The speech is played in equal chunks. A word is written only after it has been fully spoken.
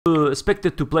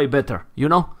expected to play better, you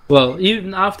know? Well,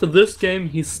 even after this game,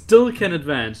 he still can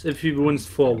advance if he wins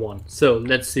 4-1. So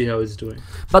let's see how he's doing.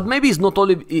 But maybe it's not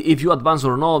only if you advance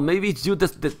or not, maybe it's due to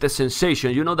the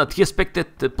sensation, you know, that he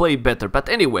expected to play better. But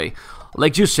anyway,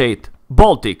 like you said,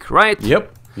 Baltic, right?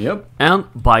 Yep, yep. And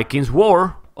Vikings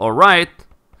War, alright.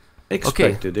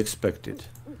 Expected, expected.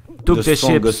 Took the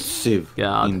strongest ships sieve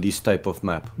in this type of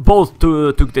map. Both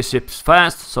took the ships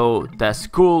fast, so that's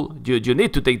cool. You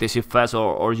need to take the ship fast,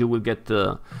 or you will get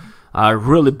a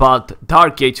really bad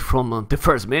dark age from the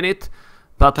first minute.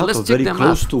 But TaToH let's check very them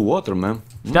close out. to water, man.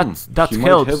 That he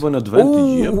helps. Might have an advantage.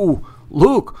 Ooh, yep.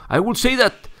 Look, I would say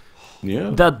that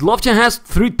Lovecheng has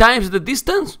 3 times the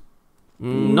distance.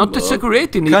 Not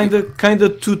exaggerating. Kinda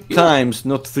 2 times,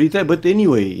 not 3 times. But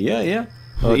anyway, yeah.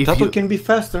 TaToH can be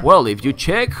faster. Well, if you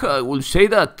check, I will say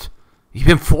that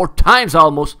even 4 times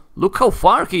almost. Look how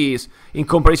far he is in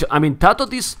comparison. I mean,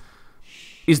 TaToH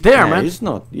is there, man. It's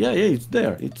not. Yeah, it's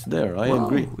there. It's there. I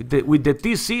agree. With the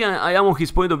TC, I am on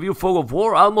his point of view. Fog of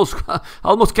War,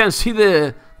 almost can see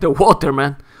the water,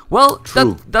 man. Well,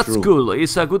 that's cool.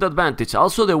 It's a good advantage.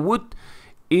 Also, the wood,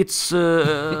 it's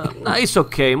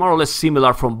okay, more or less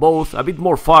similar from both. A bit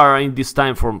more far in this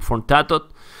time from TaToH.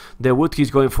 The wood, he's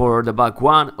going for the back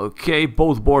one. Okay,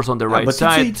 both boards on the right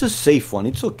side. It's a safe one.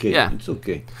 It's okay. Yeah. It's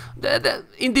okay.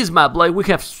 In this map, like we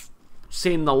have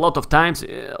seen a lot of times,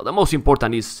 the most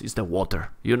important is the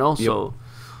water, you know? Yep. So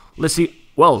let's see.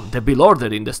 Well, the build order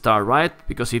in the start, right?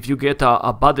 Because if you get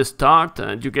a bad start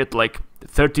and you get like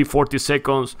 30-40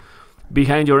 seconds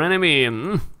behind your enemy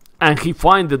and he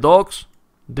find the dogs,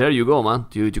 there you go, man.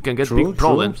 You can get big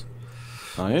problems.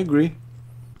 I agree.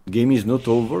 Game is not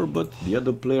over, but the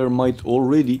other player might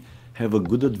already have a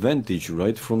good advantage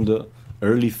right from the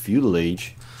early feudal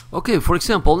age. Okay, for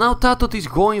example, now TaToH is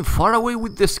going far away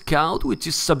with the scout, which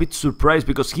is a bit surprised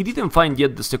because he didn't find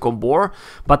yet the second boar.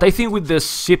 But I think with the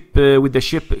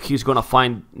ship, he's gonna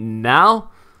find now.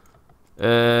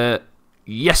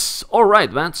 Yes, all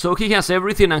right, man. So he has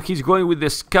everything, and he's going with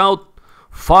the scout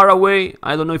far away.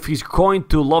 I don't know if he's going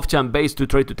to Lovecheng base to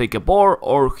try to take a boar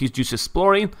or he's just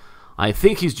exploring. I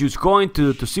think he's just going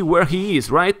to see where he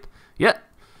is, right? Yeah.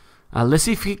 Let's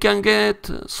see if he can get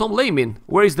some laming.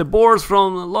 Where is the boars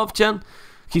from Lovecheng?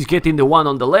 He's getting the one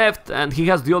on the left, and he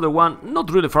has the other one not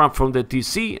really far from the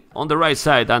TC on the right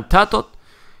side. And TaToH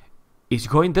is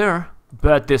going there,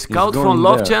 but the scout from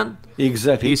Lovecheng is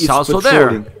also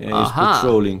there. Yeah, he's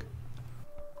patrolling.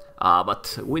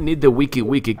 But we need the wiki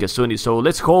Kasuni, so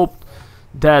let's hope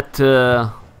that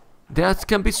there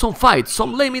can be some fight,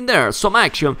 some laming there, some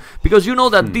action, because you know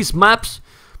that these maps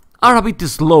are a bit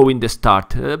slow in the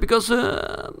start, because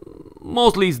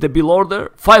mostly it's the build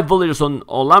order. 5 villagers on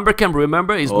Lumbercamp,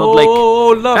 remember, it's not like...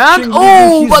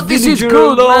 Lovecheng, but this is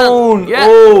good, man. Yeah.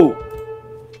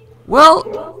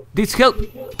 Well, this help.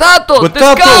 TaToH, but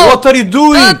TaToH, what are you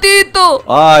doing?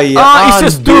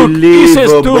 It's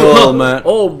unbelievable, man.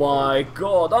 Oh my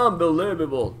god,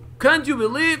 unbelievable. Can't you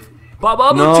believe?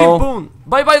 No.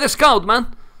 Bye-bye the scout,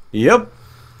 man. Yep.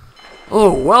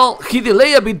 Oh, well, he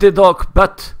delayed a bit the dog,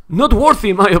 but not worthy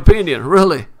in my opinion,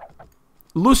 really.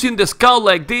 Losing the scout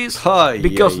like this,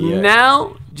 because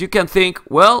now you can think,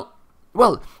 well,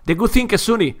 the good thing,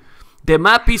 Kasuni, the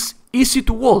map is easy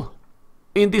to wall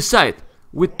in this side.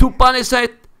 With 2 panel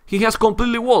side, he has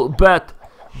completely walled, but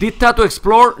did TaToH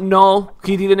explore? No,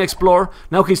 he didn't explore.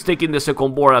 Now he's taking the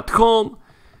second board at home,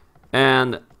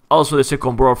 and also the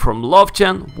second board from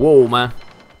Lovecheng. Whoa, man,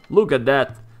 look at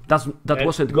that. That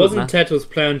wasn't good, man. TaToH's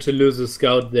plan to lose a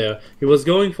scout there. He was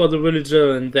going for the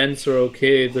villager, and then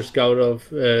okay, the scout of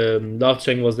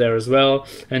Lovecheng was there as well,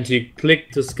 and he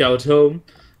clicked the scout home,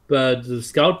 but the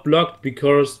scout blocked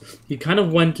because he kind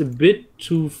of went a bit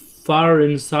too far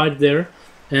inside there,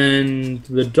 and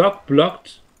the dog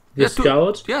blocked the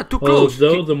scout. Too close.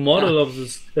 Although the model of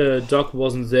the dog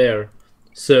wasn't there,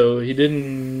 so he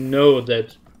didn't know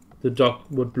that the dog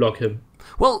would block him.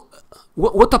 Well,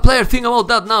 what a player think about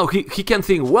that now? He can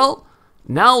think, well,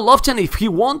 now Lovecheng, if he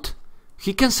want,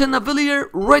 he can send a villager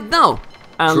right now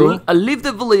and leave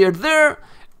the villager there.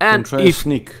 And if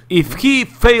he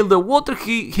fail the water,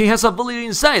 he has a villager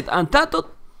inside, and TaToH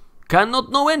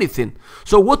cannot know anything.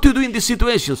 So what to do in these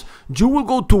situations? You will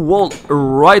go to wall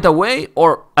right away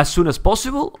or as soon as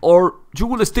possible, or you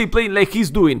will stay playing like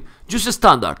he's doing, just a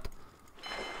standard.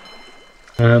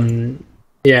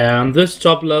 Yeah, on this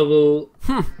top level,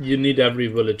 you need every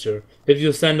villager. If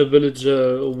you send a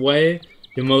villager away,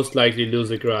 you most likely lose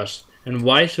a crush. And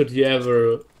why should you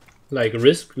ever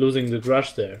risk losing the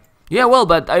crush there? Yeah, well,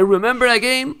 but I remember a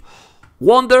game,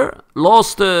 Wonder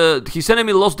lost, his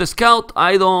enemy lost the scout.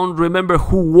 I don't remember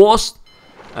who was,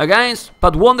 against,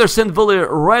 but Wonder sent Villager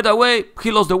right away.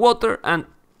 He lost the water and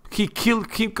he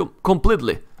killed him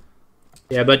completely.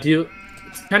 Yeah, but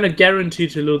it's kind of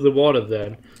guaranteed to lose the water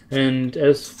then. And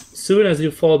as soon as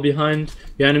you fall behind,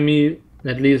 your enemy,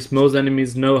 at least most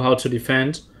enemies, know how to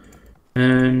defend.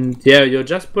 And yeah, you're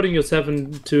just putting yourself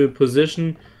into a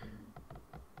position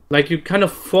like you kind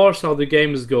of force how the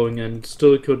game is going and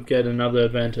still could get another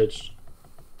advantage.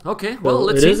 Okay, well,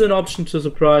 let's it see. It is an option to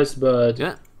surprise, but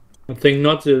yeah. I think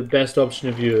not the best option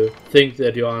if you think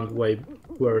that you aren't way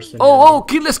worse. Oh,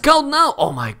 kill the scout now!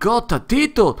 Oh my god,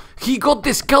 TaToH! He got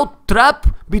the scout trap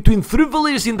between 3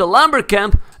 villagers in the lumber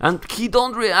camp and he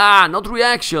don't not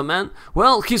reaction, man.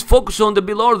 Well, he's focused on the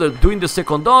build order, doing the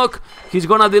second dock. He's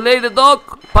gonna delay the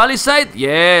dock. Palisade?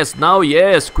 Yes, now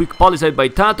yes. Quick palisade by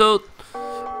TaToH.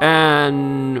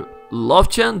 And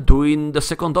Lovecheng doing the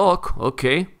second dock.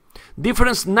 Okay.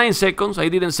 Difference 9 seconds. I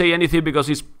didn't say anything because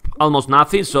it's almost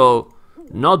nothing, so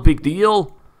not big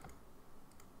deal.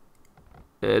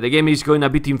 The game is going a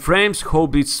bit in frames.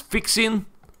 Hope it's fixing.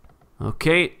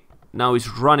 Okay. Now it's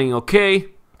running okay.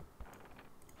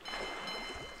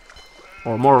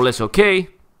 Or more or less okay.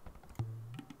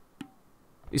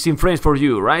 It's in frames for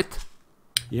you, right?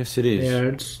 Yes, it is. Yeah,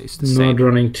 it's the not same.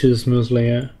 running too smoothly,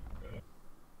 yeah.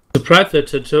 Surprised that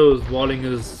TaToH is walling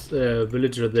his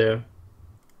villager there.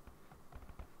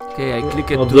 Okay, I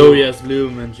click it. Although he has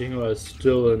Loom and Jinghua is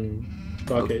still in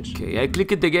Dark Age. Okay, I click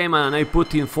the game and I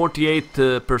put in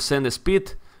 48%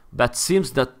 speed. But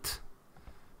seems that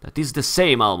is the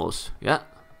same almost. Yeah.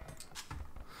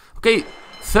 Okay,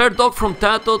 third dock from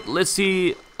TaToH. Let's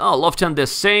see. Oh, Lovecheng the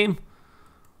same.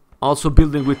 Also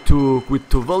building with two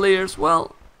villagers.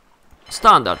 Well,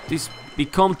 standard. This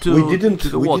become to we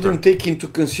didn't water. take into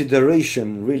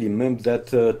consideration really, ma'am, that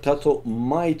TaToH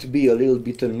might be a little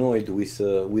bit annoyed with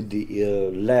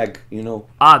the lag, you know.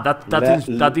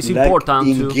 That is important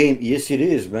in too. game. Yes, it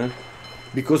is, man.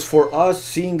 Because for us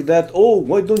seeing that, oh,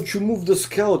 why don't you move the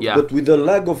scout? Yeah. But with a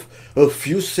lag of a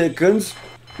few seconds,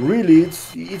 really,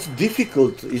 it's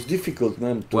difficult. It's difficult,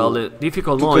 man. Well,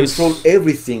 difficult to no, control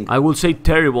everything. I would say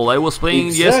terrible. I was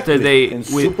playing yesterday and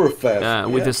with super fast.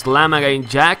 with the slam against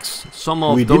Jax. Some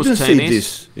of We those didn't say Chinese.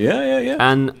 this. Yeah.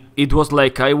 And it was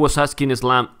like I was asking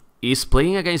Slam, is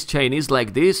playing against Chinese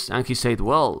like this? And he said,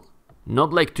 well,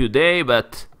 not like today,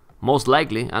 but most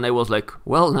likely. And I was like,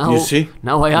 well, now, You see?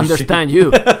 now I understand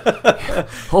you.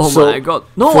 Oh So, my god!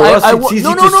 No, for us I it's easy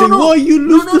no, to no, say, no, why you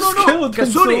lose the no. scout and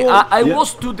Kasuri, so on. I Yeah.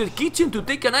 was to the kitchen to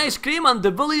take an ice cream, and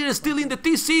the villager is still in the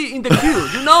TC in the queue.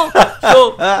 You know?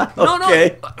 So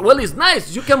Okay. no. Well, it's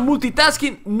nice. You can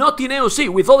multitasking, not in AOC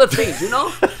with other things. You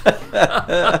know?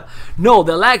 No,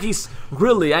 the lag is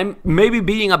really. I'm maybe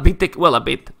being a bit, well, a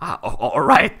bit. All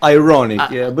right. Ironic,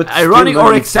 yeah, but Ironic still,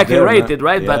 or man, it's there, exaggerated, man.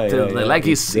 right? Yeah, But yeah, the lag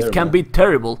it's there, it can man. be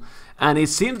terrible, and it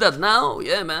seems that now,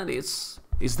 yeah, man, it's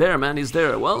there, man, it's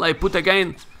there. Well, I put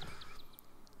again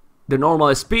the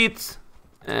normal speed,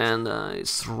 and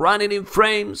it's running in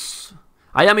frames.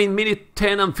 I am in minute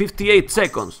 10 and 58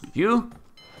 seconds. You?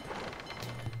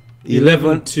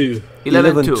 11-2.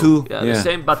 11-2. Yeah, the yeah,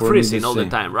 same, but for me freezing the all the same.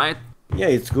 time, right? Yeah,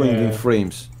 it's going in Yeah.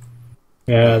 frames.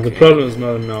 Yeah, the problem is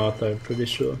not north, I'm pretty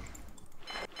sure.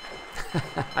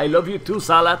 I love you too,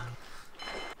 Salad.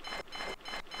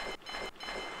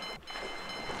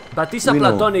 But it's a We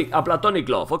know. platonic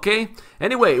love, okay?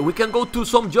 Anyway, we can go to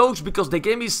some jokes because the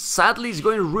game is sadly is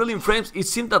going really in frames. It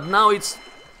seems that now it's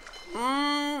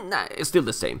nah, it's still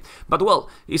the same. But well,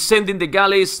 it's sending the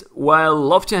galleys while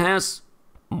Lovecheng has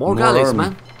more galleys, army.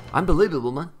 man.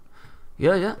 Unbelievable, man.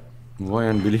 Yeah. Why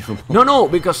unbelievable? No,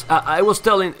 because I was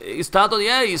telling TaToH,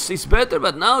 yeah, it's better,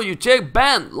 but now you check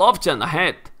ban Lovecheng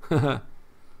ahead.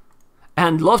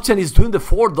 And Lovecheng is doing the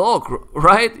 4 dog,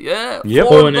 right? Yeah. Yep.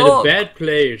 4 Oh, and dog. the bad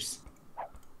players.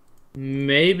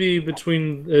 Maybe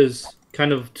between is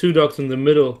kind of 2 dogs in the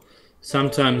middle,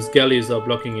 sometimes galleys are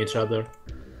blocking each other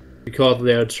because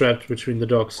they are trapped between the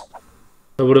dogs.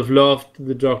 I would have loved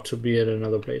the dog to be at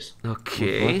another place.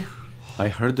 Okay. I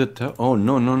heard that. Oh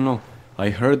no! I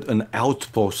heard an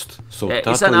outpost. So Yeah,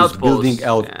 TaToH it's an is outpost. building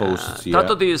outposts. Yeah.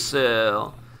 TaToH is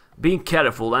being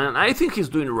careful, and I think he's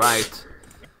doing right.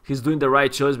 He's doing the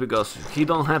right choice because he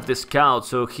don't have the scout,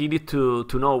 so he need to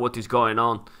know what is going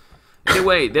on.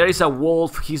 Anyway, there is a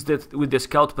wolf. He's with the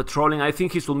scout patrolling. I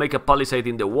think he should make a palisade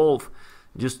in the wolf,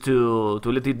 just to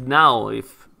let it know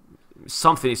if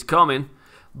something is coming.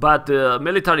 But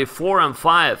military 4 and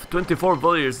 5, 24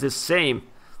 villagers the same.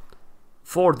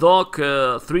 4 dog,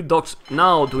 3 dogs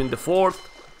now doing the 4th.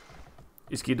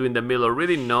 Is he doing the middle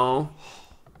already? No.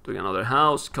 Doing another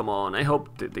house. Come on. I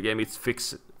hope the game is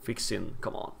fixing.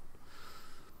 Come on.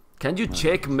 Can you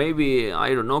check maybe,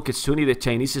 I don't know, Kesuni, the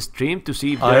Chinese stream to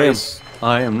see if there is...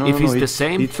 I am. No, if no, it's no, the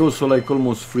same? It's also like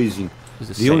almost freezing.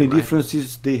 It's The only difference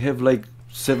is they have like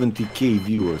 70k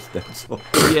viewers. That's all.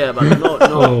 Yeah, but no,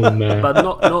 Oh, man.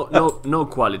 but no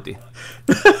quality.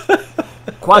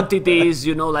 Quantity is,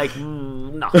 you know, like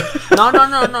no.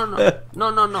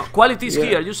 Quality is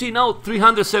here. You see now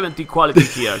 370 quality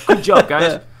here. Good job,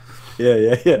 guys.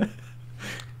 Yeah.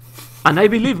 And I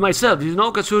believe myself. You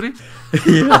know, Katsuri.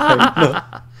 Yeah, I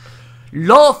know.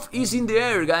 Love is in the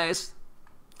air, guys.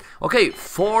 Okay,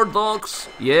 4 dogs.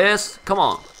 Yes, come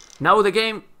on. Now the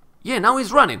game. Yeah, now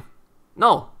it's running.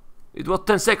 No, it was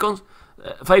 10 seconds.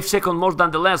 5 seconds more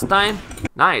than the last time.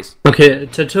 Nice. Okay,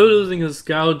 TaToH losing his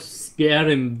scout scared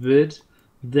him a bit.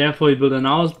 Therefore, he built an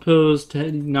outpost,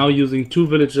 now using 2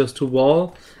 villagers to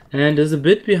wall, and is a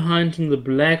bit behind in the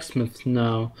blacksmith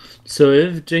now. So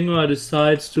if Jinghua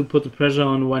decides to put the pressure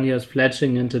on when he has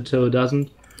fletching and TaToH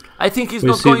doesn't, I think he's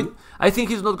not going. I think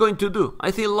he's not going to do. I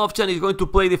think Lovecheng is going to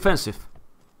play defensive.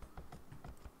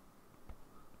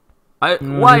 I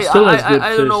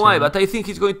don't know why, but I think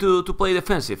he's going to play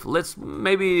defensive. Let's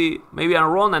maybe I'm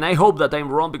wrong, and I hope that I'm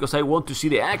wrong because I want to see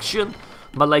the action.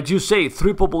 But like you say,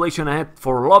 3 population ahead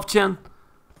for Lovecheng.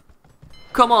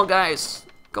 Come on, guys,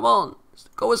 come on,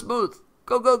 go smooth,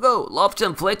 go.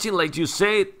 Lovecheng fletching, like you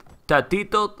said.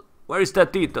 TaToH, where is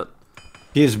TaToH?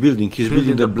 He's building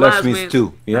the blacksmith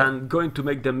too. Yeah, and going to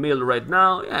make the mill right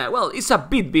now. Yeah, well, it's a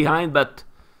bit behind, but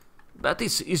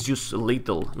it's just a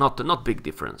little, not big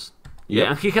difference. Yeah,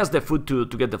 and he has the food to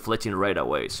get the fletching right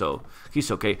away, so he's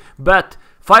okay. But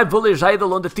 5 villagers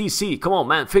idle on the TC. Come on,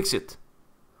 man, fix it.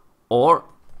 Or,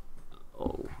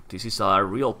 oh, this is a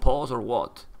real pause or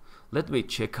what? Let me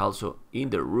check also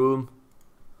in the room.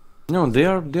 No, they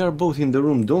are both in the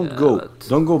room. Don't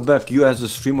go back. You as a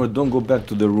streamer, don't go back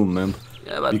to the room, man.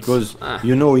 Yeah, but, because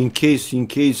you know, in case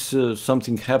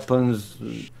something happens,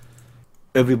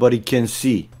 everybody can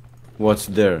see what's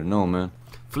there. No, man.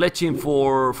 Fletching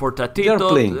for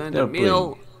TaToH and the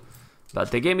mill,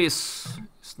 but the game is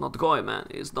not going, man.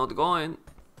 It's not going.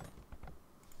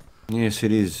 Yes,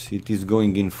 it is. It is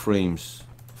going in frames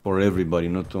for everybody,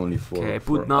 not only for. Okay, I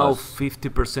put now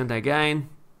 50% again.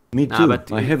 Me too. But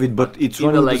I have it, but it's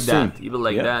running like the same. that. Even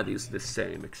like that is the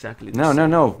same, exactly.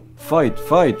 No. Fight.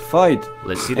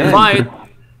 Let's see the fight.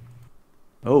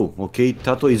 Oh, okay.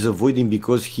 TaToH is avoiding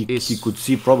because he could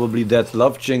see probably that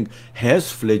Lovecheng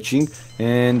has fletching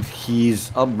and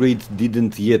his upgrade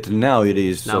didn't yet. Now it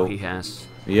is. Now he has.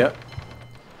 Yeah.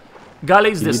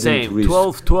 Galley is the same.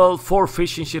 12, 4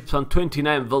 fishing ships and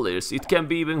 29 villagers. It can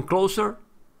be even closer.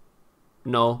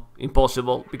 No,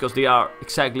 impossible, because they are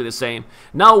exactly the same.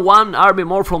 Now 1 army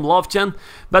more from Lovecheng,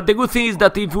 but the good thing is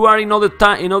that if you are in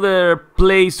other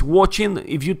place watching,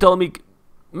 if you tell me,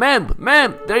 ma'am,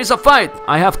 there is a fight,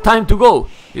 I have time to go,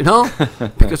 you know,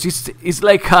 because it's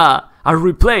like a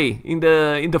replay in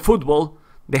the football,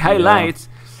 the highlights.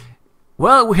 Yeah.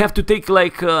 Well, we have to take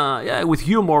like with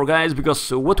humor, guys,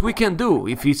 because what we can do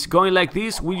if it's going like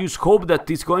this, we just hope that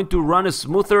it's going to run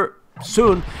smoother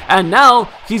soon. And now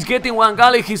he's getting 1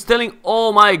 galley. He's telling,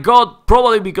 oh my god,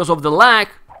 probably because of the lag.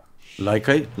 Like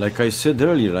I said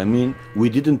earlier, I mean, we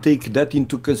didn't take that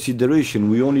into consideration.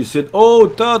 We only said, oh,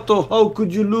 TaToH, how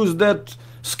could you lose that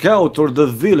scout or the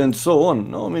vill and so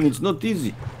on? No, I mean, it's not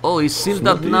easy. Oh, it seems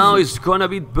that now it's gonna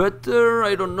be better.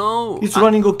 I don't know. It's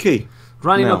running okay.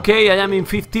 Okay. I am in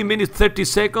 15 minutes 30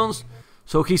 seconds.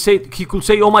 So he could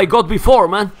say, oh my god, before,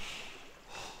 man.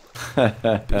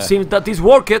 It seems that it's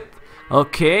working.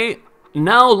 Okay,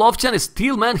 now Lovecheng is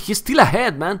still, man, he's still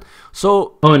ahead, man.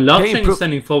 So oh, and Lovecheng is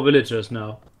sending 4 villagers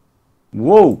now.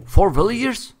 Whoa, 4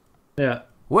 villagers? Yeah.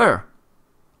 Where?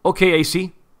 Okay, I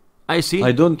see. I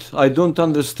don't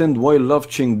understand why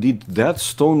Lovecheng did that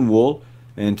stone wall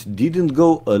and didn't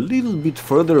go a little bit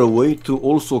further away to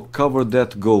also cover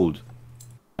that gold.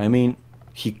 I mean,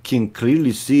 he can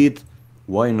clearly see it.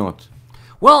 Why not?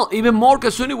 Well, even more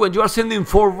Kasuni when you are sending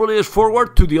 4 villagers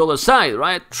forward to the other side,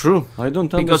 right? True, I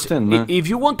don't understand, man. If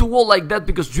you want to wall like that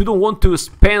because you don't want to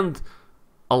spend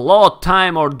a lot of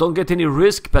time or don't get any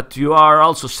risk, but you are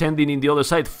also sending in the other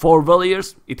side 4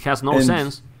 villagers, it has no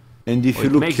sense. And if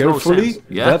you look carefully,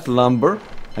 that lumber,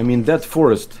 I mean that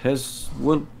forest has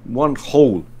one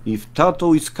hole. If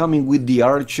TaToH is coming with the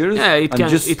archers, yeah, it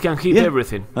can hit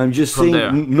everything. I'm just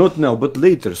saying, not now, but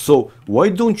later. So why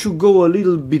don't you go a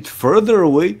little bit further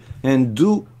away and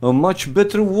do a much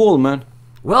better wall, man?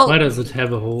 Well, why does it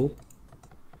have a hole?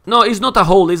 No, it's not a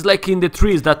hole. It's like in the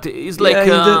trees. That is like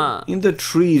in the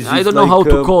trees. I don't know how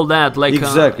to call that. Like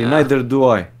exactly. Neither do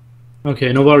I.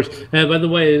 Okay, no worries. By the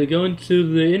way, going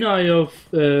to the inner eye of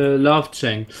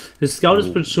Lovecheng, his scout is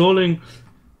patrolling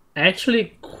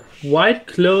actually quite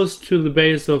close to the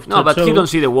base of No, but he TaToH, don't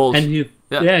see the wolves. and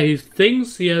he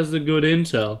thinks he has a good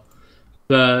intel,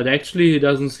 but actually he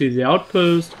doesn't see the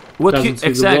outpost.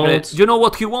 Exactly. You know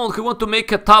what he wants? He wants to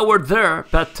make a tower there,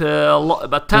 but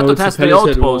TaToH has the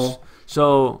outpost.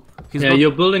 So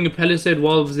you're building a palisade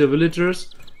wall with your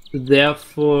villagers.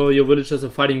 Therefore, your villagers are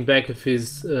fighting back if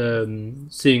he's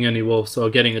seeing any wolves or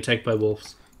getting attacked by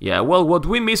wolves. Yeah. Well, what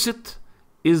we missed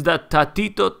is that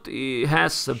TaToH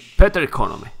has a better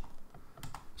economy.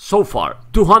 So far,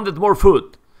 200 more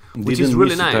food, which is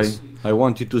really nice. I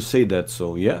wanted to say that,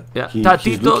 so yeah.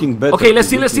 TaToH. Looking better. Okay, let's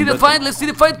see the fight. Let's see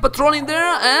the fight. Patrolling there,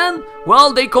 and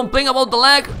well, they complain about the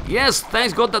lag. Yes,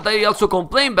 thanks God that they also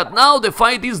complain. But now the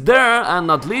fight is there, and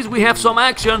at least we have some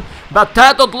action. But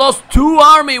TaToH lost 2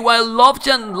 army, while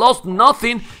Lovecheng lost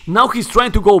nothing. Now he's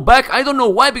trying to go back. I don't know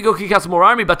why, because he has more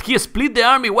army, but he split the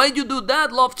army. Why you do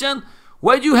that, Lovecheng?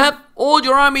 Why do you have all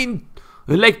your army in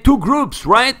like 2 groups,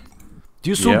 right?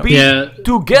 You should be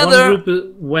together. One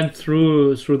group went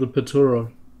through the Peturo,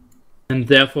 and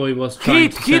therefore he was trying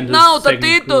to hit now,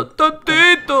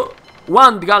 TaToH.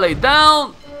 1 galley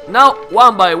down. Now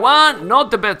 1 by 1. Not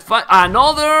the bad fight.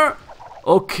 Another.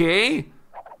 Okay.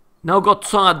 Now got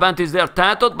some advantage there,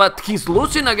 TaToH, but he's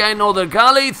losing again another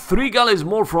galley. 3 galleys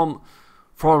more from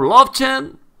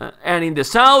Lovecheng, and in the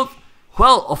south.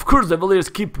 Well, of course the villagers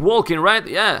keep walking, right?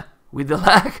 Yeah. With the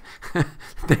lag,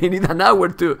 they need an hour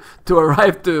to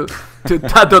arrive to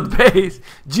TaToH base.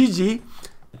 GG.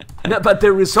 No, but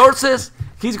the resources,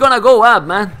 he's gonna go up,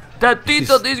 man.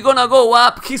 TaToH is gonna go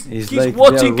up. He's like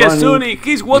watching Kasuni.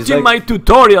 He's watching my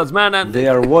tutorials, man. And they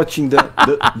are watching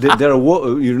they're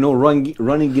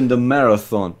running in the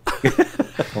marathon.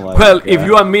 Well, God. if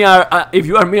you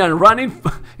are me and running,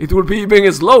 it will be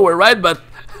even slower, right? But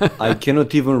I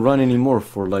cannot even run anymore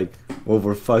for like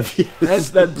over 5 years. That's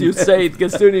that you say it,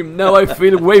 Kasuni. Now I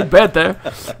feel way better.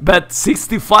 But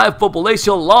 65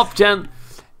 population, Lovecheng.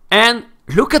 And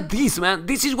look at this, man.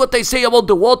 This is what I say about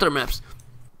the water maps.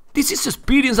 This is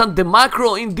experience and the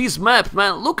macro in these maps,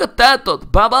 man. Look at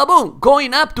TaToH. Ba-ba-boom.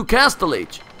 Going up to Castle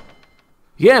Age.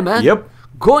 Yeah, man. Yep.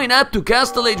 Going up to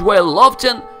Castle Age, while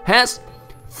Lovecheng has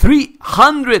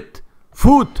 300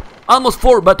 food. Almost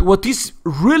 4. But what is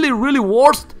really, really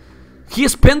worst, he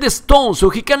spent the stone, so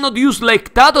he cannot use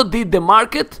like TaToH did the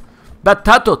market. But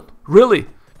TaToH, really,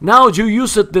 now you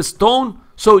use the stone,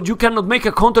 so you cannot make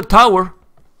a counter tower.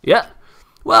 Yeah.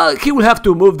 Well, he will have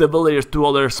to move the villagers to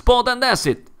other spot, and that's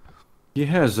it. He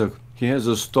has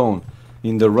a stone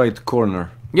in the right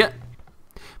corner. Yeah.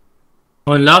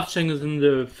 Oh, and Lovecheng is in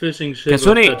the fishing ship of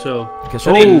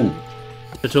TaToH.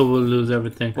 TaToH will lose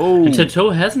everything. And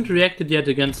TaToH hasn't reacted yet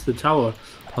against the tower.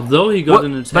 Although he got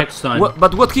an attack sign.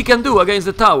 But what he can do against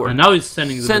the tower? And now he's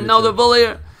sending the Send now the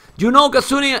villager. You know,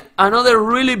 Kasuni, another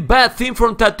really bad thing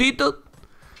from TaToH?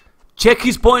 Check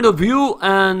his point of view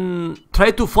and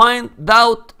try to find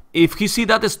out if he see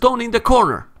that stone in the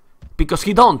corner. Because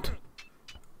he don't.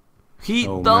 He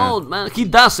don't, man. He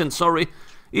doesn't, sorry.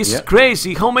 It's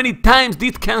crazy how many times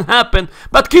this can happen.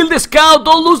 But kill the scout,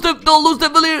 don't lose the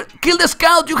villager. Kill the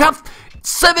scout, you have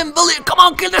 7 villagers. Come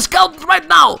on, kill the scout right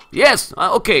now. Yes,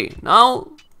 okay, now,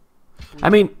 I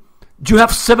mean, you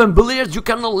have 7 villagers, you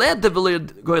cannot let the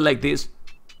villager go like this.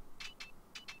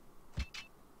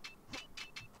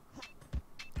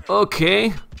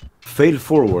 Okay. Fail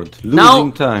forward,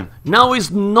 losing time. Now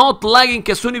it's not lagging,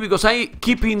 Kasuni, because I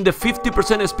keep in the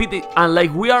 50% speed, and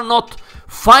like we are not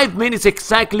 5 minutes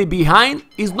exactly behind,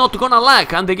 it's not gonna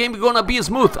lag, and the game is gonna be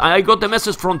smooth. I got the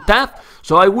message from TaToH,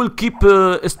 so I will keep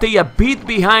stay a bit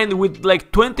behind with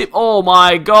like 20. Oh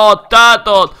my god,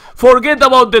 TaToH, forget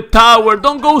about the tower,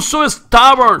 don't go so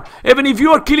stubborn. Even if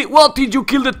you are killing, what did you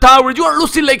kill the tower? You are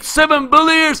losing like 7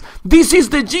 villagers. This is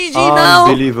the GG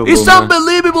now. It's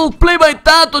unbelievable play by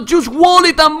TaToH. Just wall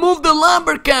it and move the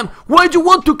lumber camp. Why do you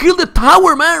want to kill the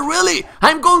tower, man? Really?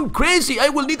 I'm going crazy. I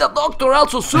will need a doctor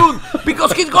also soon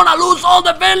because he's gonna lose all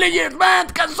the villagers, man.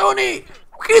 Kasuni,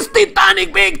 he's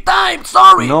Titanic big time.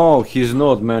 Sorry. No, he's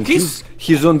not, man.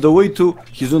 He's on the way to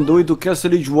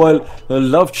Castle Age while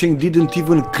Lovecheng didn't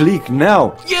even click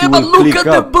now. Yeah, but look at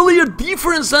the villager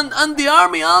difference and the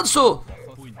army also.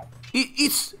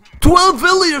 It's 12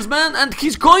 villagers, man, and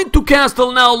he's going to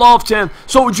castle now, Lovecheng.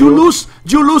 So you lose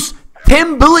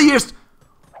 10 villagers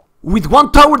with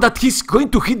 1 tower that he's going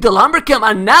to hit the lumber camp,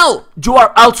 and now you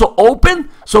are also open,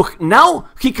 so now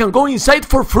he can go inside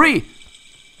for free.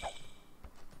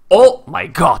 Oh my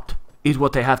god, is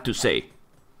what I have to say.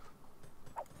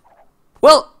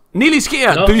 Well, Neil is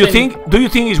here. Do you think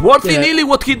it's worth it, Neely,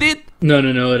 what he did? No,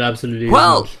 it absolutely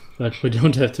well, isn't. but we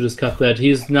don't have to discuss that.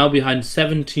 He's now behind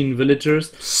 17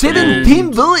 villagers.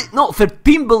 17 villagers? No,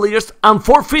 13 villagers and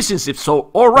 4 fishing ships.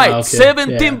 So, alright, okay.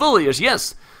 17 villagers,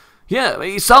 yes. Yeah,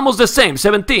 it's almost the same,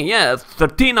 17, yeah,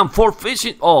 13 and 4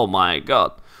 fishing. Oh my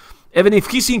god. Even if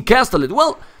he's in Castellet,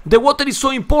 well, the water is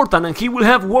so important and he will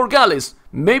have war galleys.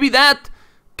 Maybe that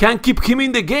can keep him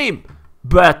in the game.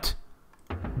 But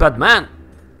man,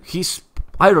 he's...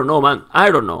 I don't know, man. I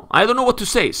don't know what to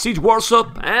say. Siege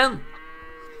Warsaw, and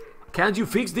can't you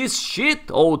fix this shit?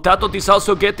 Oh, TaToH is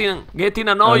also getting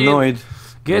annoying.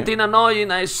 Getting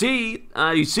annoying. I see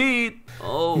it.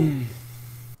 Oh.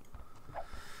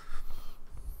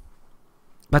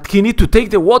 But he need to take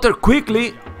the water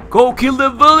quickly. Go kill the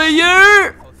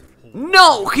villager.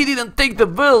 No, he didn't take the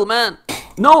vill, man.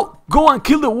 No, go and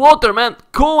kill the water, man.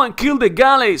 Go and kill the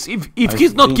galleys. If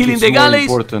he's not killing the galleys,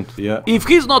 if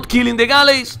he's not killing the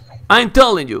galleys, I'm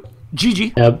telling you,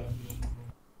 GG. Yep.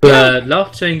 But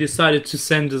Lovecheng decided to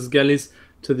send his galleys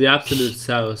to the absolute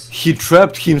south. He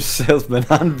trapped himself, man.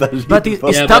 Unbelievable. But is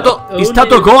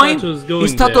TaToH going?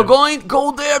 Is TaToH going?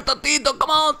 Go there, TaToH.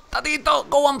 Come on, TaToH.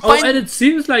 Go and find. Oh, and it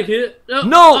seems like it.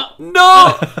 No.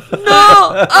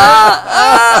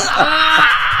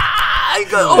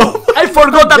 I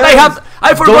forgot that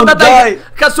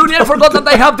Kasuni, I forgot that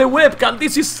I have the webcam.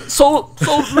 This is so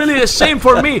really a shame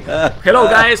for me. Hello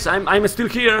guys, I'm still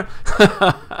here.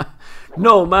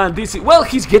 No man, this is, well,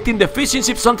 he's getting the fishing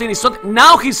ship, something.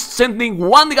 Now he's sending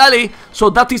one galley, so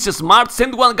that is smart.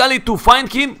 Send one galley to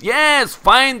find him. Yes,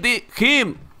 find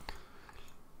him.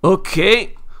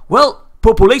 Okay, well,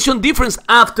 population difference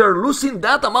after losing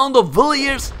that amount of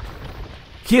villagers.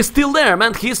 He's still there,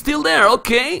 man, he's still there,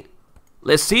 okay.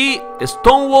 Let's see, a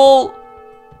stone wall.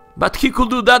 But he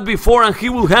could do that before and he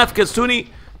will have Kasuni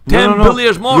 10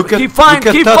 villagers more. He find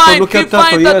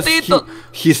TaToH.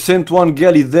 He sent one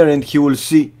galley there and he will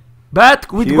see.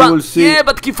 But with yeah,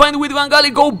 but he find with one galley,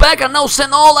 go back and now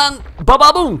send all and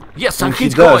ba-ba-boom. Yes, and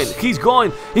he's going.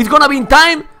 It's gonna be in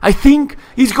time. I think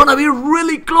it's gonna be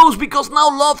really close because now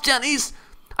Lovecheng is...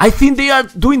 I think they are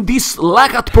doing this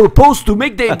lag at purpose to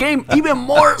make the game even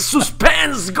more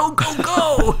suspense. Go.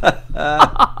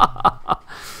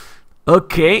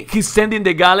 Okay, he's sending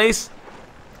the galleys.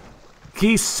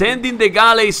 He's sending the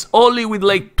galleys only with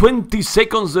like 20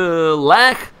 seconds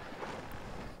lag.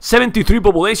 73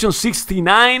 population,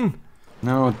 69.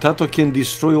 No, TaToH can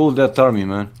destroy all that army,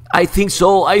 man. I think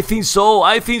so. He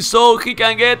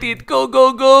can get it.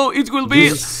 Go. It will be,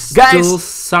 guys. Still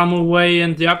some away,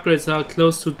 and the upgrades are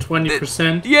close to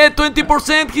 20%. Yeah,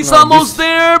 20%. He's almost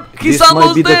there. This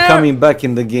might be the coming back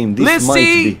in the game. Let's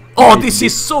see. Oh, this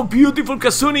is so beautiful,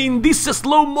 Kasuni. In this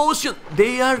slow motion,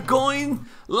 they are going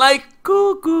like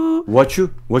cuckoo. What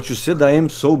you said? I am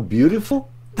so beautiful.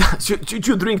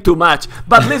 You drink too much,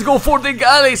 but let's go for the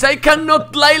galleys. I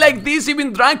cannot lie like this,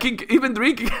 even drinking.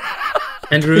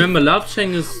 And remember,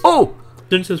 Lovecheng is... Oh!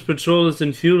 Since his patrol is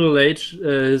in feudal age,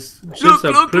 his ships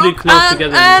are pretty close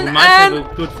together and he might have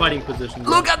a good fighting position.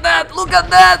 Look at that!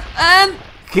 And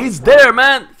he's there,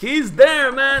 man! He's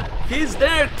there,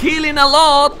 killing a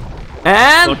lot!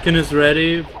 And... Botkin is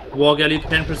ready. War galley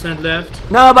 10%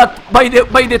 left. No, but by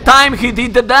the time he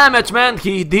did the damage, man,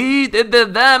 he did the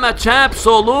damage,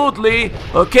 absolutely.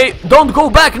 Okay, don't go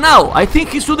back now. I think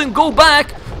he shouldn't go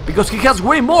back because he has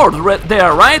way more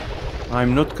there, right?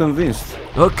 I'm not convinced.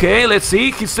 Okay, let's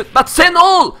see. But send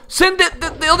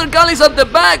the other galleys at the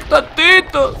back.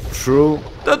 TaToH. True.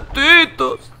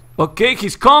 TaToH. Okay,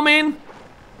 he's coming.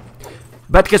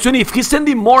 But Kasuni, if he's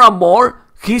sending more and more,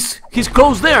 he's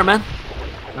close there, man.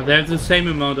 And there's the same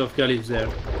amount of galleys there.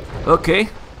 Okay.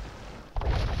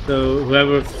 So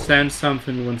whoever sends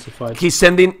something wins the fight. He's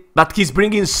sending, but he's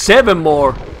bringing 7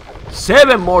 more.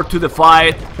 7 more to the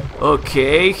fight.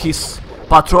 Okay, he's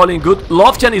patrolling good.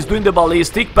 Lovecheng is doing the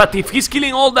ballistic, but if he's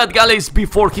killing all that galleys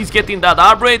before he's getting that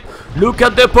upgrade, look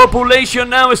at the population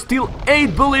now. Still 8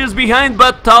 villagers behind,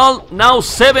 but now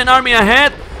 7 army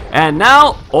ahead. And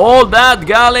now all that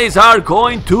galleys are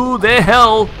going to the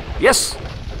hell. Yes.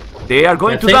 They are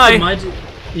going to die. He might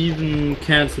even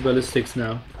cancel ballistics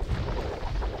now.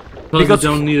 Because he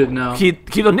don't need it now. He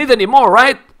don't need it anymore,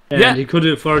 right? Yeah. He could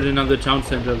afford another town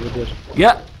center with it.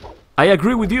 Yeah, I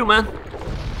agree with you, man.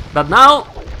 But now,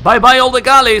 bye-bye all the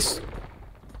galleys.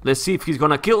 Let's see if he's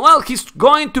gonna kill. Well, he's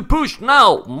going to push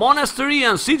now. Monastery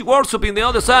and Siege Workshop in the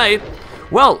other side.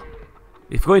 Well,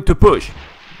 he's going to push.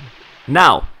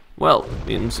 Now. Well,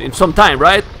 in some time,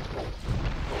 right?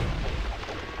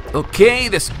 Okay,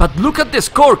 but look at the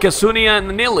score, Kasuni and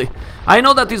Nili. I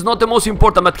know that is not the most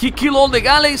important, but he killed all the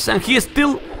galleys and he is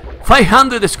still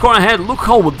 500 score ahead. Look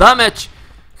how damage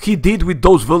he did with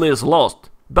those villagers lost.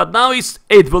 But now he's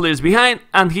 8 villagers behind,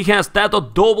 and he has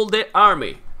TaToH double the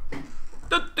army.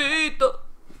 TaToH.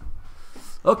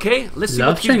 Okay, let's see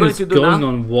what he's going to do now. Going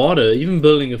on water, even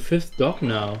building a 5th dock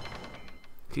now.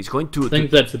 He's going to... I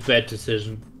think that's a bad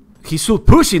decision. He should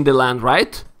push in the land,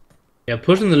 right? Yeah,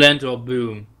 push in the land or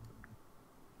boom.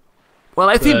 Well,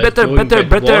 I think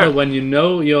better. When you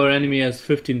know your enemy has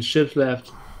 15 ships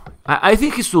left. I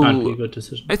think he should. Can't be a good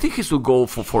decision. I think he should go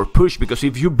for push, because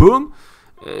if you boom,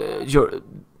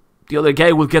 the other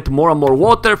guy will get more and more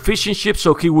water, fishing ships,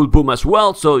 so he will boom as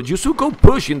well. So you should go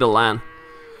push in the land.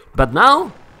 But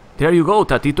now, there you go.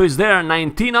 TaToH is there.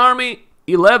 19 army,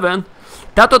 11.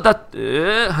 TaToH that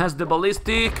has the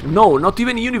ballistic. No, not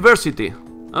even university.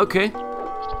 Okay.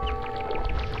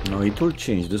 No, it will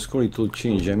change. The score it will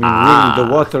change. I mean, winning the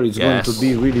water is going to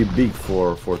be really big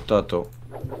for TaToH.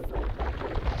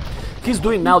 He's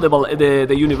doing now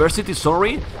the university,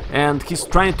 sorry, and he's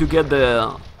trying to get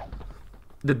the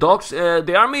docks.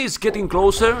 The army is getting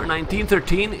closer.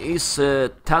 1913 is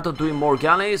TaToH doing more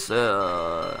galleys.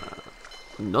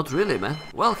 Not really, man.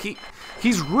 Well,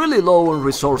 he's really low on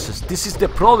resources. This is the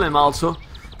problem also,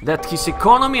 that his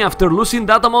economy, after losing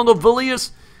that amount of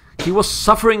villagers, he was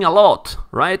suffering a lot,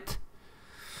 right?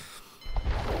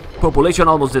 Population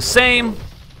almost the same.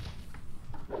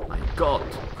 My God,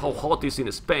 how hot is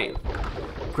in Spain?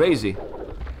 Crazy.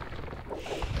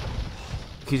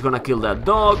 He's gonna kill that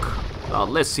dog.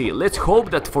 Let's see. Let's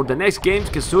hope that for the next games,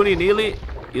 Kesuni Nili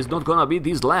is not gonna be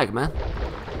this lag, man.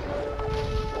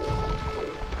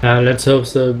 Let's hope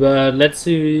so. But let's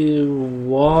see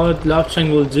what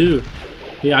Lovecheng will do.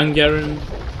 The Hungarian,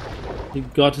 he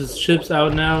got his ships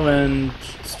out now and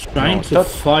is trying to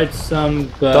fight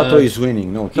some. But TaToH is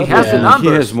winning. No, he has the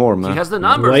numbers. He has more, man. He has the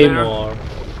numbers. Way there. more.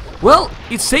 Well,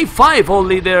 it's save 5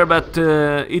 only there, but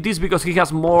it is because he has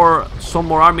some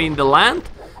more army in the land.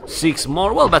 6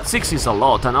 more. Well, but 6 is a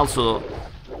lot, and also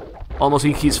almost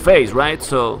in his face, right?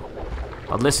 So,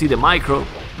 but let's see the micro.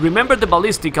 Remember the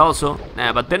ballistic also.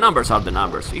 Nah, but the numbers are the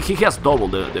numbers. He has double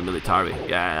the military.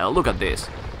 Yeah, look at this.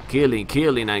 Killing,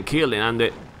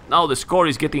 and now the score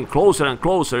is getting closer and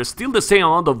closer. Still the same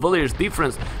amount of villagers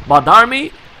difference, but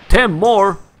army 10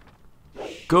 more.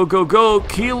 Go, go, go!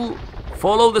 Kill,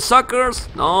 follow the suckers.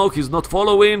 No, he's not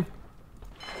following.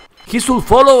 He should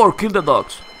follow or kill the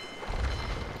dogs.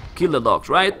 Kill the dogs,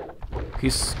 right?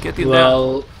 He's getting there.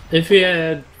 Well, if he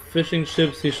had fishing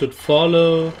ships, he should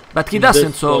follow. But he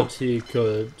doesn't, so he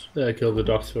could kill the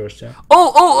dogs first. Yeah.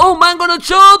 Oh! Man, gonna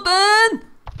shoot and.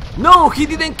 No, he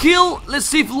didn't kill. Let's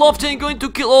see if Lovecheng going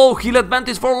to kill. Oh, heal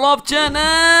advantage for Lovecheng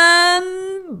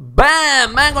and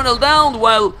bam! Mangonel down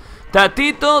while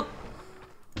TaToH.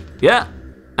 Yeah,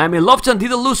 I mean Lovecheng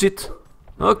didn't lose it.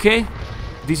 Okay,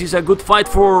 this is a good fight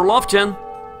for Lovecheng.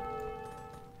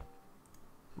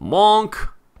 Monk,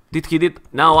 did he did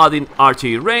now adding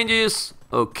archery ranges.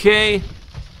 Okay.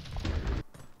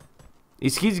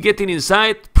 Is he getting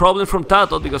inside? Problem from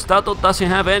TaToH because TaToH doesn't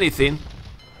have anything.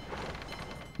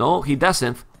 No, he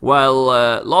doesn't. While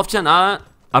Lovecheng are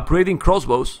upgrading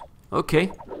crossbows.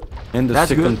 Okay. And the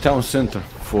second town center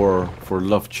for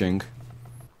Lovecheng.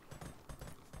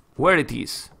 Where it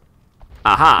is?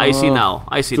 Aha, I see now.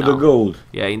 I see now. To the gold.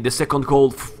 Yeah, in the second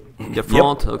gold in the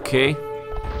front. Yep. Okay.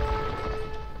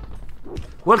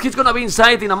 Well, he's gonna be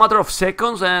inside in a matter of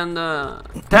seconds, and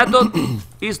TaToH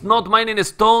is not mining a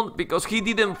stone because he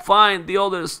didn't find the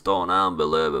other stone.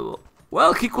 Unbelievable.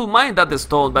 Well, he could mine that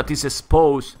stone, but it's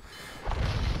exposed.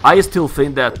 I still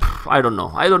think that, I don't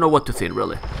know. I don't know what to think,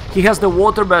 really. He has the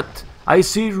water, but I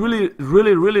see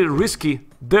really risky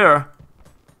there.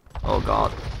 Oh,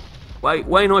 God.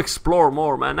 Why not explore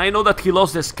more, man? I know that he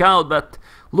lost the scout, but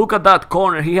look at that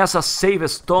corner. He has a save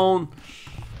stone.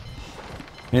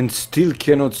 And still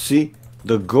cannot see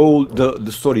the gold,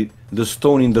 the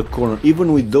stone in the corner,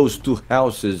 even with those two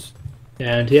houses.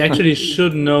 And he actually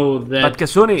should know that but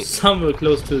Kesuni, somewhere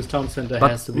close to his town center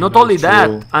has to be. Not only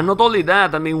that, and not only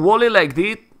that, I mean, Wally like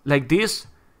this,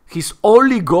 his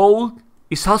only goal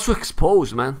is also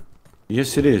exposed, man.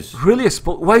 Yes, it is. Really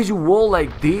exposed. Why is you wall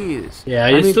like this? Yeah,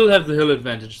 you still have the hill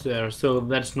advantage there, so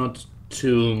that's not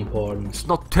too important. It's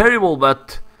not terrible,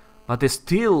 but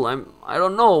still, I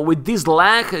don't know. With this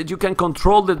lag, you can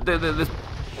control the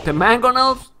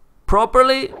mangonels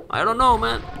properly. I don't know,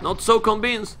 man. Not so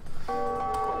convinced.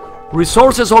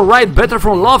 Resources alright, better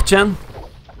from Lovecheng.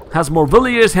 Has more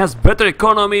villagers, has better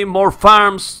economy, more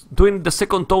farms, doing the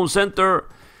second town center,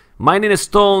 mining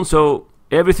stone, so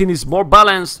everything is more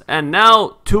balanced. And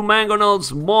now 2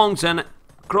 mangonels, monks and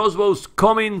crossbows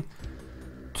coming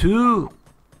to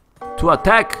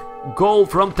attack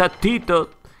gold from TaToH.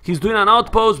 He's doing an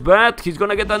outpost, but he's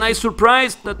gonna get a nice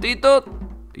surprise. TaToH,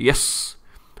 yes.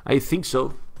 I think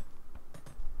so.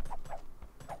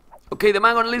 Okay, the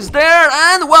mangonel is there,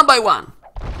 and one by one.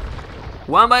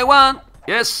 One by one,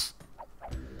 yes.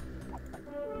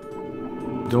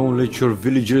 Don't let your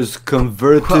villagers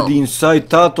converted inside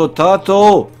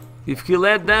TaToH. If he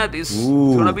let that, it's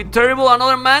gonna be terrible.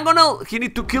 Another mangonel. He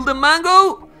need to kill the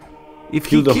mango. If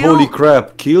Kill the holy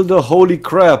crap. Kill the holy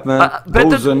crap, man.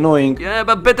 Those annoying. Yeah,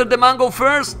 but better the mango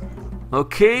first.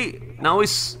 Okay, now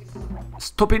he's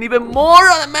stopping even more.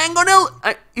 The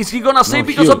mangonel. Is he gonna save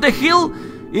because of the hill?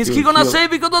 Is he gonna save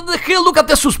because of the hill? Look at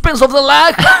the suspense of the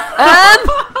lag.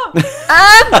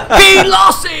 and he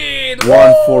lost it.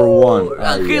 1 for 1.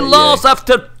 And he lost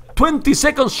after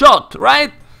 20-second shot,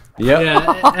 right?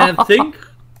 Yeah, and I think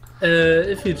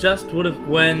if he just would have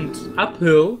went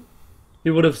uphill, he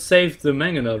would have saved the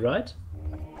mangonel, right?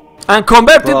 And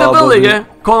converted the villager.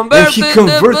 And he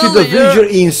converted the villager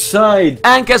inside.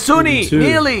 And Kasuni,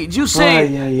 nearly, you say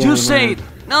it.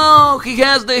 No, he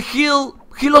has the heal.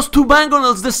 He lost 2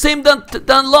 mangonels, the same than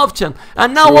Lovecheng.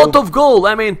 And now out of goal,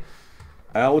 I mean.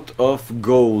 Out of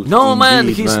goal. No, man,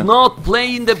 he's not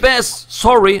playing the best.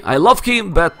 Sorry, I love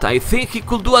him, but I think he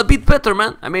could do a bit better,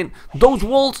 man. I mean, those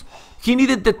walls, he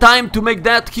needed the time to make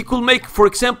that. He could make, for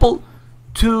example,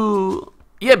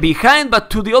 behind, but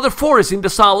to the other forest in the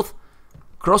south.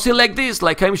 Cross it like this,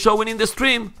 like I'm showing in the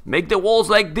stream. Make the walls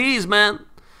like this, man.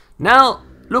 Now,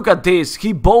 look at this.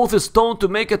 He both stone to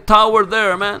make a tower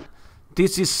there, man.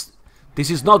 This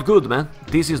is not good, man.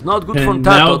 This is not good from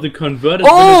TaToH. Now the converted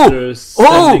villager is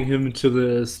sending him to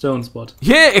the stone spot.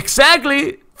 Yeah,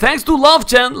 exactly. Thanks to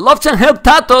Lovecheng. Lovecheng helped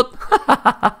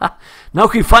TaToH. Now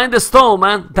he find the stone,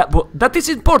 man. That is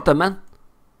important, man.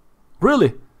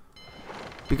 Really.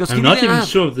 Because I'm not even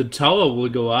sure if the tower will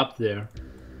go up there.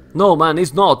 No, man,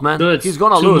 it's not, man. So he's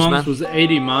gonna lose, man. Was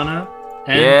 80 mana.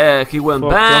 Yeah, he went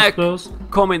back.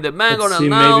 Coming the mangonel Let's see,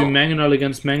 now. maybe mangonel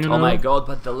against mangonel. Oh my god,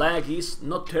 but the lag is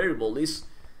not terrible. It's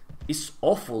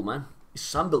awful, man.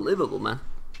 It's unbelievable, man.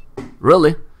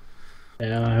 Really?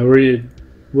 Yeah, I really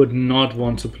would not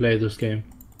want to play this game.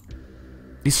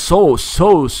 It's so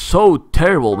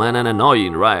terrible, man, and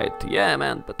annoying, right? Yeah,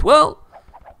 man, but well.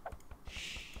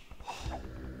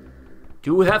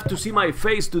 You will have to see my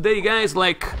face today, guys,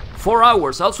 like 4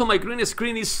 hours. Also, my green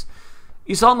screen is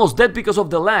almost dead because of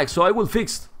the lag, so I will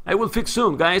fix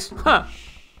soon, guys. Huh.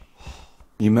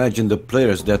 Imagine the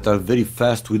players that are very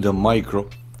fast with the micro,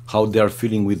 how they are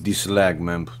feeling with this lag,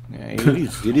 man. Yeah,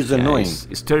 it is annoying.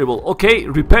 It's terrible. Okay,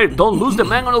 repair. Don't lose the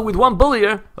mangonel with 1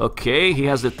 villager. Okay, he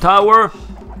has the tower.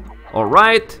 All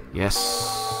right.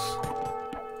 Yes.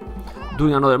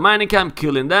 Doing another mining camp,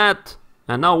 killing that.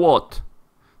 And now what?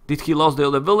 Did he lose the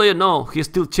other villager? No, he's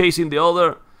still chasing the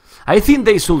other. I think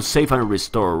they should save and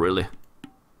restore, really.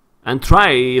 And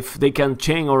try if they can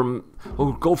chain or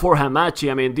go for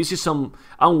Hamachi. I mean, this is some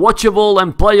unwatchable,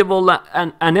 unplayable,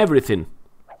 and everything.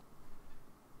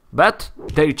 But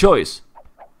their choice.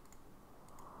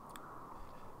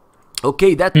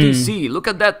 Okay, that TC. Look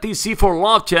at that TC for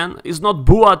Lovecheng. It's not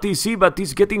Bua TC, but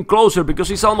it's getting closer because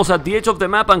he's almost at the edge of the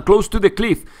map and close to the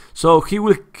cliff. So he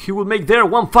will make there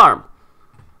 1 farm.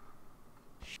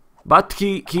 But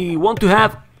he want to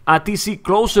have a TC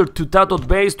closer to TaToH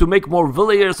base to make more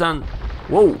villagers, and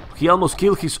whoa, he almost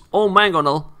killed his own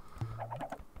mangonel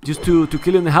just to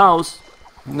kill in the house.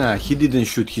 Nah, he didn't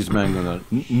shoot his mangonel.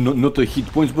 Not a hit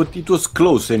points, but it was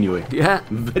close anyway. Yeah,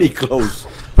 very close.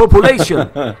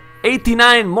 Population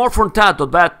 89 more from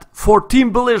TaToH, but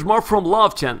 14 villagers more from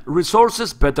Lovecheng.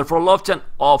 Resources better for Lovecheng,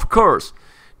 of course.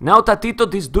 Now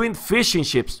TaToH is doing fishing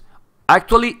ships,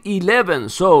 actually 11.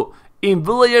 So in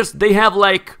villagers they have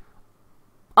like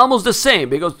almost the same,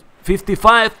 because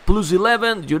 55 plus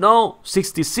 11, you know,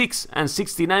 66 and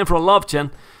 69 from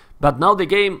Lovecheng. But now the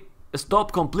game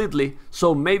stopped completely,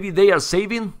 so maybe they are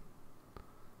saving.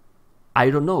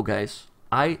 I don't know, guys.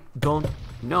 I don't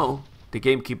know. The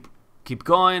game keep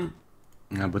going.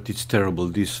 Yeah, but it's terrible.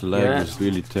 This lag is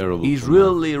really terrible. It's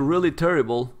really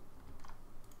terrible.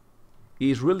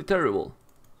 It's really terrible.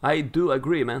 I do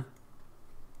agree, man.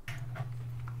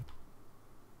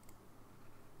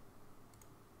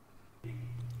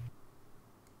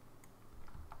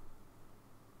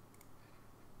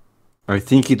 I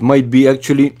think it might be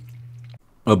actually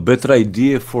a better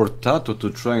idea for TaToH to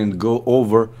try and go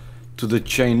over to the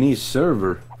Chinese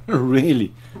server.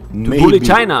 Really. To bully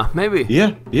China, maybe.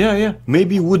 Yeah.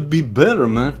 Maybe it would be better,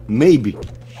 man. Maybe.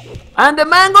 And the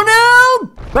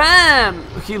mangonel! Bam!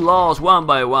 He lost 1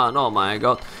 by 1. Oh my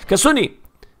god. Kasuni.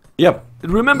 Yep.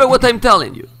 Remember what I'm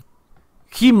telling you.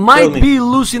 He might be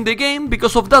losing the game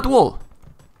because of that wall.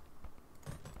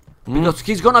 Because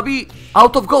he's gonna be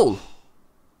out of goal.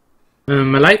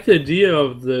 I like the idea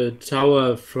of the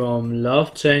tower from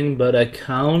Lovecheng, but I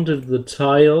counted the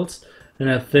tiles, and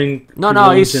I think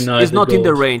no, he's not in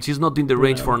the range. He's not in the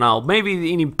range for now.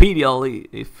 Maybe in Imperial,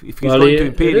 if he's going to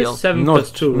Imperial. It is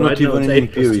 7+2, right? Not even in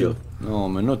Imperial. No,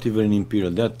 man, not even in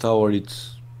Imperial. That tower,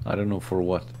 it's I don't know for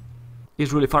what.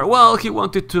 He's really far. Well, he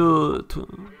wanted to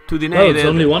deny it's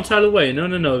only one tile away.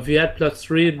 No. If he had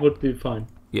 +3, it would be fine.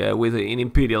 Yeah, with in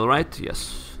Imperial, right?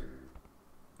 Yes.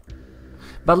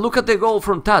 But look at the goal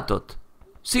from TaToH.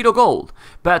 0 gold.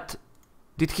 But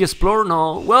did he explore?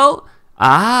 No. Well,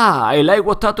 I like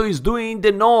what TaToH is doing in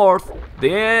the north.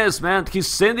 Yes, man. He's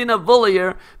sending a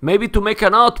villager, maybe to make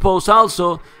an outpost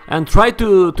also, and try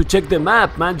to check the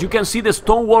map, man. You can see the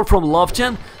stone wall from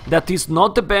Lovecheng. That is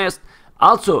not the best.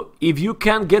 Also, if you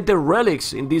can get the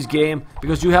relics in this game,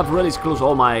 because you have relics close.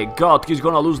 Oh my god, he's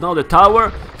gonna lose now the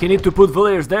tower. He need to put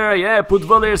villagers there. Yeah, put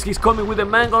villagers. He's coming with the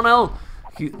mangonel.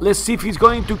 Let's see if he's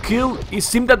going to kill. It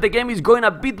seems that the game is going a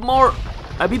bit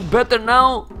better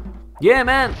now. Yeah,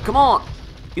 man, come on.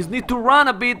 He needs to run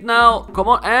a bit now. Come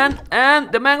on,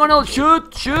 and the mangonel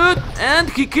shoot, and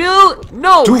he killed.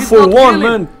 No, 2 for 1,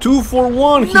 man. 2 for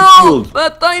 1. He killed. No,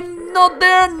 but I'm not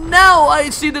there now. I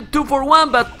see the 2 for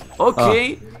 1, but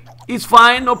okay, it's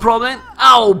fine, no problem.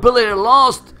 Ow, Belair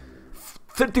lost.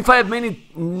 35 minutes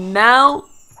now.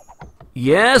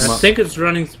 Yes. I think it's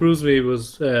running smoothly. It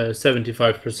was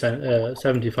 75%,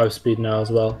 75 speed now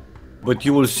as well. But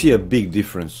you will see a big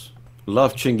difference.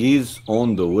 Lovecheng is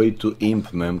on the way to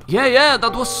Imp, man. Yeah,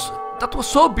 that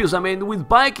was obvious. I mean, with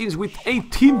Vikings, with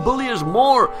 18 billions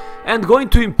more, and going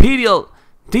to Imperial,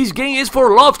 this game is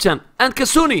for Lovecheng and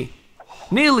Kasuni.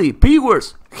 Nearly,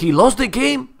 Pigwars, he lost the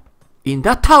game in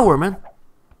that tower, man.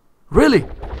 Really,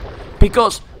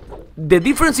 because the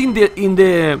difference in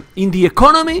the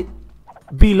economy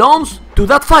belongs to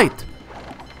that fight.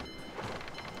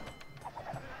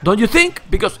 Don't you think?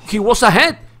 Because he was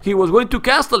ahead. He was going to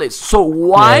castle it. So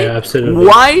why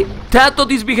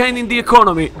TaToH is behind in the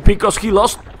economy? Because he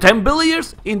lost 10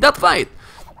 billions in that fight.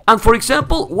 And for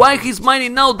example, why he's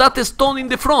mining now that stone in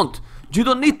the front? You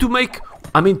don't need to make,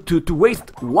 I mean, to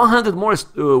waste 100 more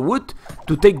wood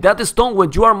to take that stone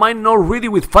when you are mining already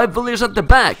with 5 villagers at the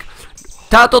back.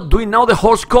 TaToH doing now the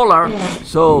horse collar.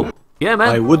 So yeah, man.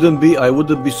 I wouldn't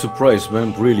be surprised,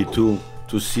 man, really, to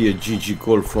see a GG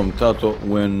call from TaToH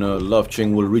when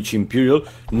Lovecheng will reach Imperial.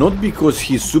 Not because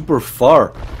he's super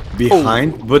far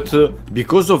behind, but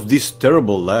because of this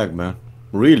terrible lag, man.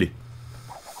 Really.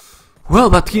 Well,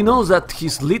 but he knows that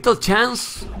his little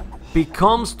chance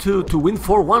becomes to win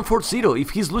 4-1, 4-0.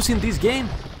 If he's losing this game,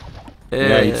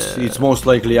 yeah, it's most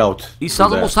likely out. He's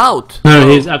almost out. No,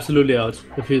 he's absolutely out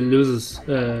if he loses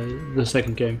the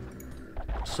second game.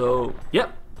 So, yeah.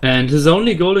 And his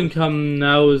only goal income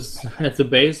now is at the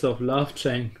base of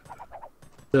Lovecheng.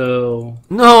 So...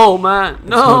 No, man,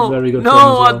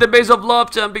 no, at the base of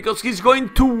Lovecheng, because he's going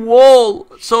to wall.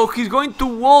 So he's going to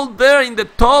wall there in the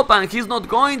top, and he's not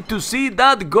going to see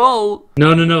that goal.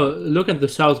 No. Look at the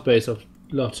south base of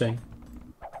Lovecheng.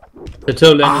 The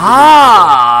tail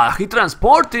end. He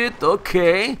transported.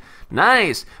 Okay,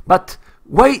 nice. But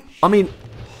wait, I mean,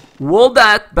 wall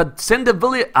that, but send the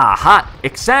village. Aha,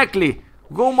 exactly.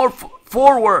 Go more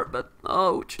forward, but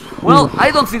ouch. Well,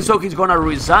 I don't think so. He's gonna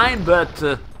resign, but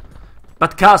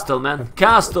Castle, man,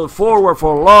 Castle forward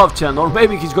for Lovecheng, or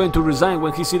maybe he's going to resign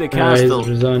when he see the Castle.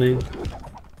 He's resigning.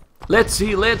 Let's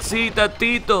see,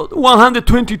 TaToH.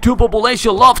 122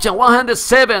 population, Lovecheng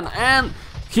 107, and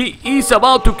he is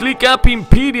about to click up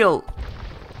Imperial.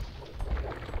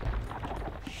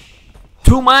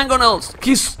 2 mangonels.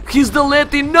 He's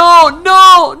deleting. No,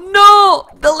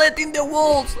 deleting the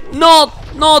walls.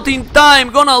 Not in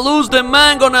time. Gonna lose the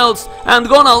mangonels and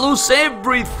gonna lose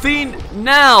everything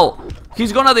now.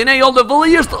 He's gonna deny all the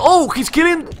villagers. Oh, he's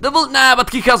killing the villagers. Nah, but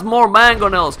he has more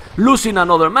mangonels. Losing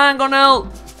another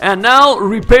mangonel. And now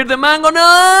repair the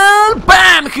mangonel.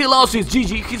 Bam! He lost his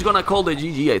GG. He's gonna call the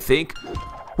GG, I think.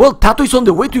 Well, TaToH is on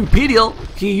the way to Imperial.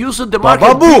 He used the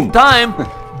market big time,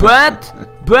 but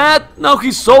now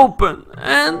he's open,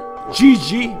 and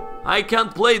GG. I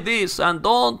can't play this, and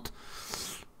don't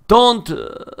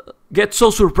get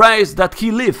so surprised that he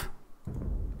leave.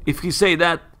 If he say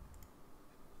that,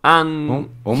 and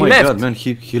oh my god, man,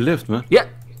 he left, man. Yeah.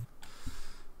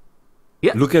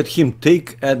 Look at him,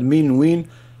 take admin win.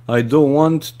 I don't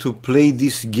want to play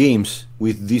these games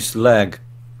with this lag.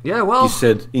 Yeah, well, he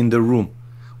said in the room.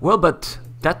 Well, but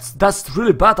that's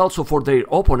really bad also for their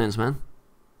opponents, man.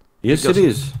 Yes, because it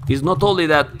is. It's not only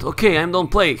that, okay, I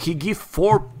don't play. He give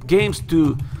 4 games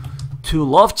to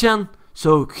Lovecheng,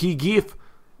 so he give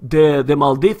the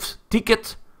Maldives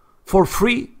ticket for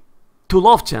free to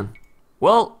Lovecheng.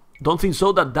 Well, don't think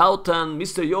so that TaToH and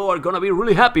Mr. Yo are gonna be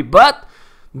really happy, but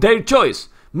their choice.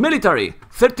 Military,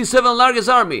 37 largest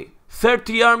army,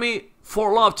 30 army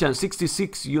for Lovecheng,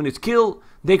 66 units killed.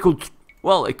 They could,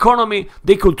 well, economy,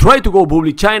 they could try to go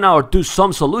bully China or do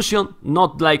some solution,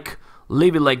 not like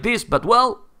leave it like this, but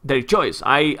well, their choice.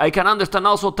 I can understand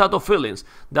also TaToH feelings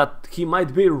that he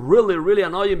might be really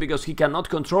annoying because he cannot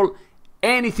control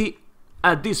anything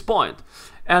at this point.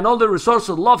 And all the resources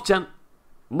of Lovecheng,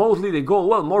 mostly they go,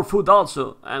 well, more food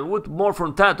also, and with more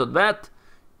from TaToH. But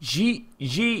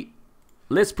GG,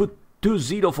 let's put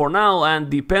 2-0 for now, and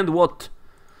depend what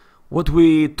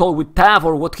we talk with Tav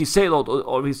or what he said,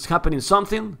 or is happening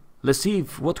something. Let's see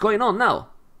what's going on now.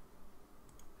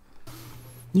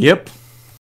 Yep.